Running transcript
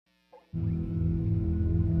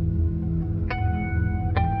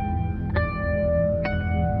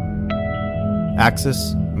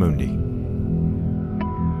Axis Mundi.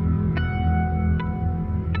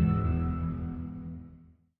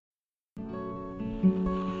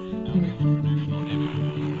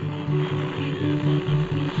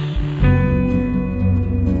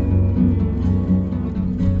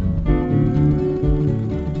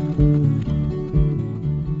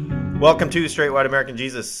 Welcome to Straight White American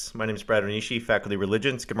Jesus. My name is Brad Onishi, faculty of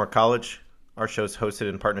religion, Skidmore College. Our show is hosted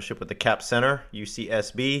in partnership with the CAP Center,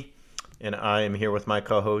 UCSB, and I am here with my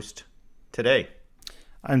co-host today.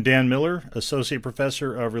 I'm Dan Miller, Associate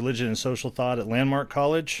Professor of Religion and Social Thought at Landmark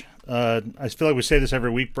College. I feel like we say this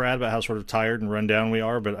every week, Brad, about how sort of tired and run down we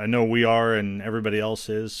are, but I know we are and everybody else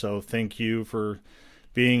is, so thank you for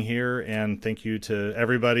being here, and thank you to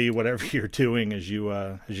everybody, whatever you're doing, as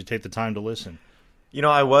you take the time to listen. You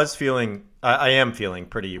know, I am feeling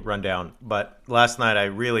pretty run down, but last night I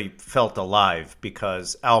really felt alive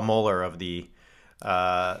because Al Mohler of the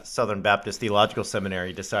Southern Baptist Theological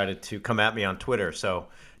Seminary decided to come at me on Twitter. So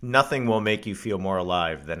nothing will make you feel more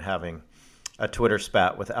alive than having a Twitter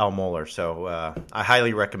spat with Al Mohler. So I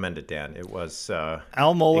highly recommend it, Dan. It was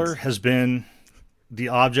Al Mohler has been the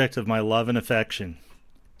object of my love and affection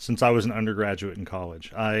since I was an undergraduate in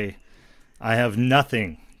college. I have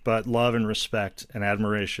nothing but love and respect and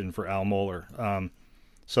admiration for Al Mohler.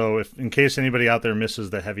 So if, in case anybody out there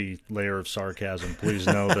misses the heavy layer of sarcasm, please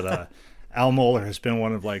know that Al Mohler has been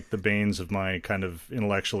one of like the banes of my kind of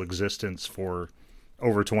intellectual existence for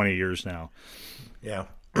over 20 years now. Yeah.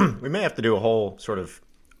 We may have to do a whole sort of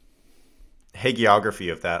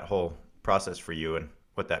hagiography of that whole process for you and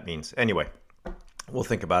what that means. Anyway, we'll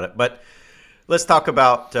think about it. But let's talk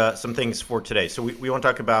about some things for today. So we want to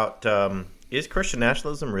talk about... is Christian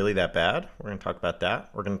nationalism really that bad? We're going to talk about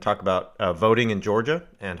that. We're going to talk about voting in Georgia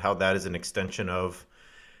and how that is an extension of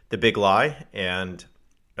the big lie and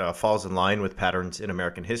falls in line with patterns in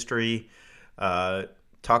American history.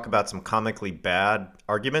 Talk about some comically bad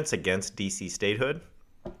arguments against D.C. statehood,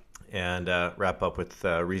 and wrap up with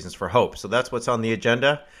reasons for hope. So that's what's on the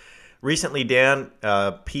agenda. Recently, Dan,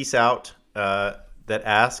 piece out that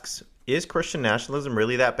asks, is Christian nationalism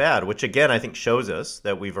really that bad? Which, again, I think shows us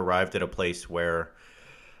that we've arrived at a place where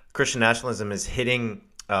Christian nationalism is hitting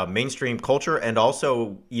mainstream culture and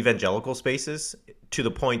also evangelical spaces to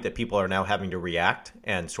the point that people are now having to react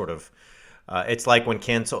and sort of it's like when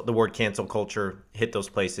the word cancel culture hit those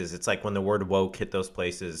places. It's like when the word woke hit those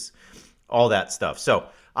places, all that stuff. So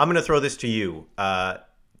I'm going to throw this to you.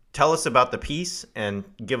 Tell us about the piece and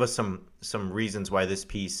give us some reasons why this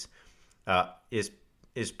piece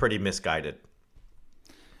is pretty misguided.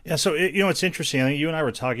 Yeah, so it's interesting. I think you and I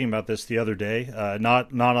were talking about this the other day,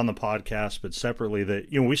 not on the podcast, but separately.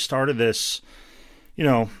 That we started this,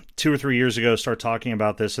 2 or 3 years ago. Started talking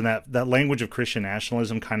about this, and that language of Christian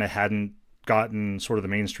nationalism kind of hadn't gotten sort of the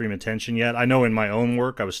mainstream attention yet. I know in my own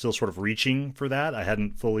work, I was still sort of reaching for that. I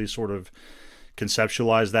hadn't fully sort of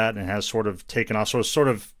conceptualized that, and it has sort of taken off. So it's sort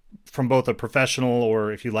of from both a professional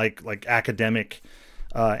or, if you like academic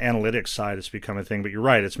analytics side, it's become a thing. But you're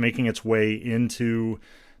right, it's making its way into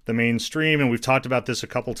the mainstream, and we've talked about this a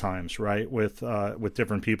couple times, right, with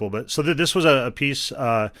different people. But so this was a piece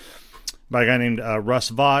by a guy named Russ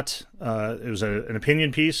Vaught. It was an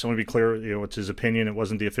opinion piece. I want to be clear, it's his opinion. It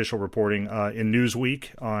wasn't the official reporting in Newsweek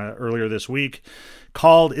earlier this week,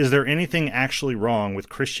 called "Is There Anything Actually Wrong with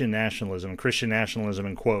Christian Nationalism?" Christian nationalism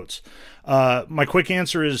in quotes. My quick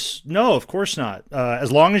answer is no, of course not.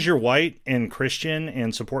 As long as you're white and Christian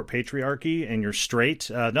and support patriarchy and you're straight,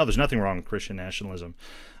 no, there's nothing wrong with Christian nationalism.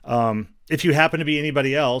 If you happen to be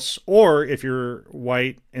anybody else, or if you're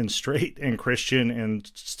white and straight and Christian and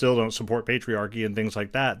still don't support patriarchy and things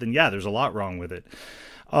like that, then yeah, there's a lot wrong with it.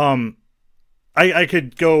 I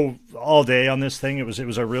could go all day on this thing. It was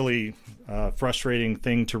a really frustrating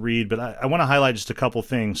thing to read, but I want to highlight just a couple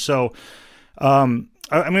things. So I'm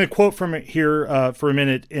going to quote from it here for a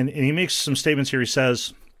minute, and he makes some statements here. He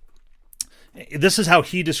says, this is how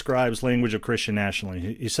he describes language of Christian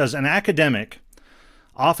nationalism. He says, an academic,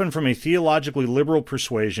 often from a theologically liberal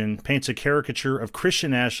persuasion, paints a caricature of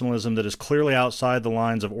Christian nationalism that is clearly outside the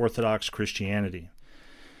lines of Orthodox Christianity.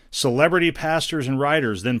 Celebrity pastors and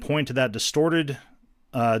writers then point to that distorted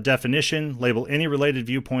definition, label any related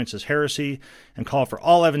viewpoints as heresy, and call for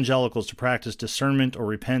all evangelicals to practice discernment or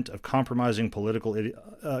repent of compromising political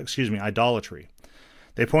idolatry.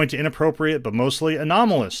 They point to inappropriate but mostly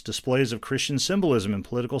anomalous displays of Christian symbolism in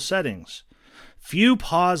political settings. Few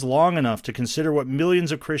pause long enough to consider what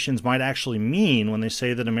millions of Christians might actually mean when they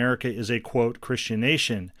say that America is a, quote, Christian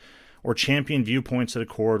nation, or champion viewpoints that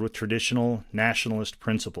accord with traditional nationalist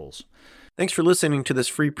principles. Thanks for listening to this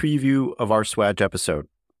free preview of our Swag episode.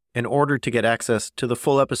 In order to get access to the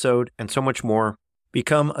full episode and so much more,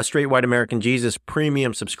 become a Straight White American Jesus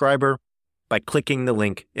premium subscriber by clicking the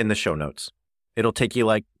link in the show notes. It'll take you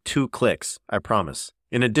like 2 clicks, I promise.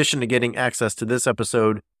 In addition to getting access to this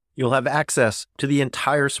episode, you'll have access to the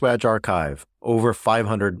entire Swag archive, over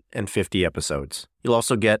 550 episodes. You'll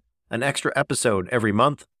also get an extra episode every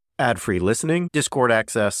month, ad-free listening, Discord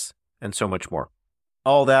access, and so much more.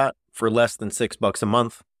 All that for less than $6 a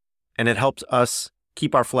month, and it helps us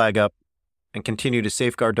keep our flag up and continue to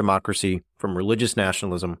safeguard democracy from religious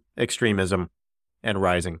nationalism, extremism, and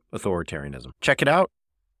rising authoritarianism. Check it out.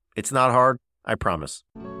 It's not hard, I promise.